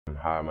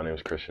Hi, my name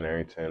is Christian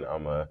Arrington.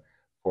 I'm a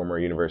former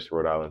University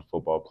of Rhode Island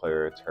football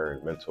player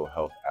turned mental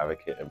health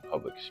advocate and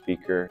public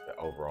speaker. The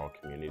overall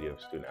community of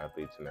student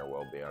athletes and their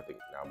well-being, I think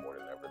now more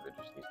than ever, there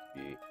just needs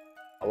to be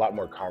a lot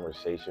more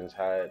conversations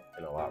had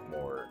and a lot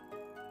more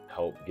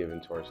help given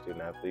to our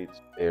student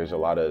athletes. There's a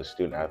lot of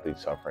student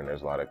athletes suffering.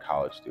 There's a lot of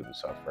college students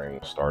suffering.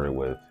 Started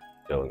with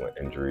dealing with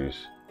injuries.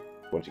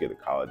 Once you get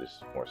to college, it's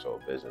more so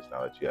a business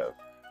now that you have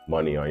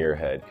money on your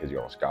head because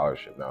you're on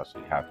scholarship now, so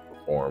you have to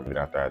perform. Even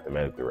after I had to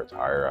medically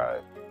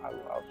retire,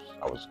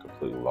 I was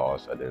completely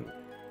lost. I didn't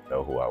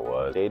know who I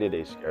was.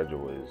 Day-to-day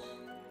schedule is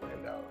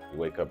planned out. You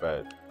wake up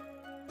at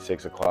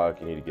 6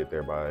 o'clock, you need to get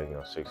there by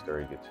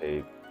 6:30, get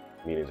tape,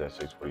 meetings at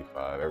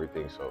 6:45,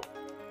 everything. So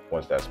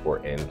once that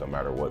sport ends, no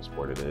matter what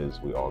sport it is,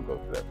 we all go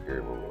through that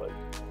period where we're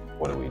like,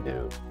 what do we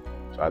do?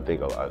 So I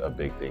think a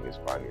big thing is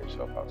finding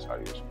yourself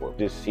outside of your sport.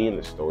 Just seeing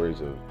the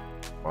stories of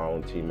my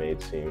own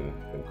teammates, seeing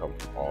them come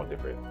from all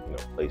different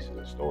places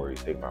and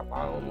stories. Think about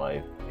my own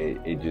life.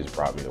 It just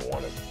brought me to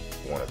want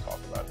to talk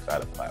about it. 'Cause I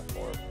had a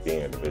platform.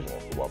 Being a Division I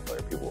football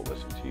player, people will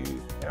listen to you,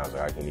 and I was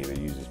like, I can either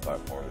use this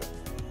platform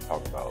to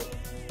talk about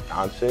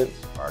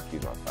nonsense, or I can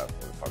use my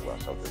platform to talk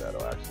about something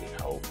that'll actually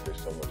help.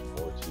 There's so much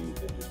more to you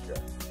than just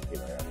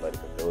your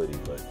athletic ability,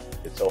 but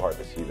it's so hard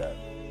to see that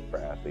for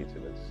athletes,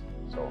 and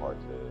it's so hard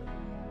to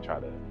try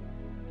to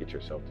get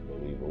yourself to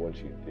believe. But once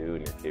you do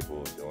and you're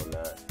capable of doing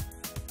that,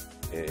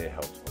 it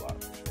helps a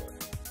lot.